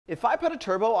If I put a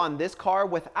turbo on this car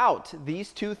without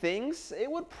these two things,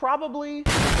 it would probably...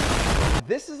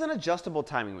 This is an adjustable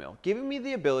timing wheel, giving me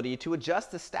the ability to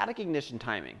adjust the static ignition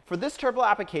timing. For this turbo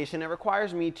application, it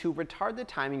requires me to retard the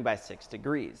timing by 6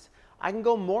 degrees. I can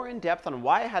go more in depth on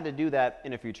why I had to do that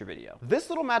in a future video. This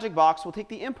little magic box will take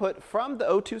the input from the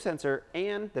O2 sensor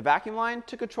and the vacuum line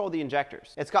to control the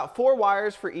injectors. It's got 4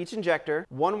 wires for each injector,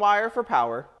 1 wire for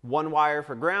power, 1 wire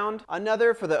for ground,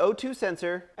 another for the O2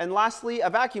 sensor, and lastly a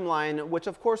vacuum line, which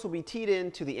of course will be teed in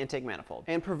to the intake manifold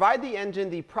and provide the engine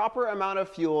the proper amount of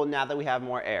fuel now that we have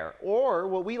more air, or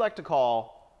what we like to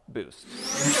call boost.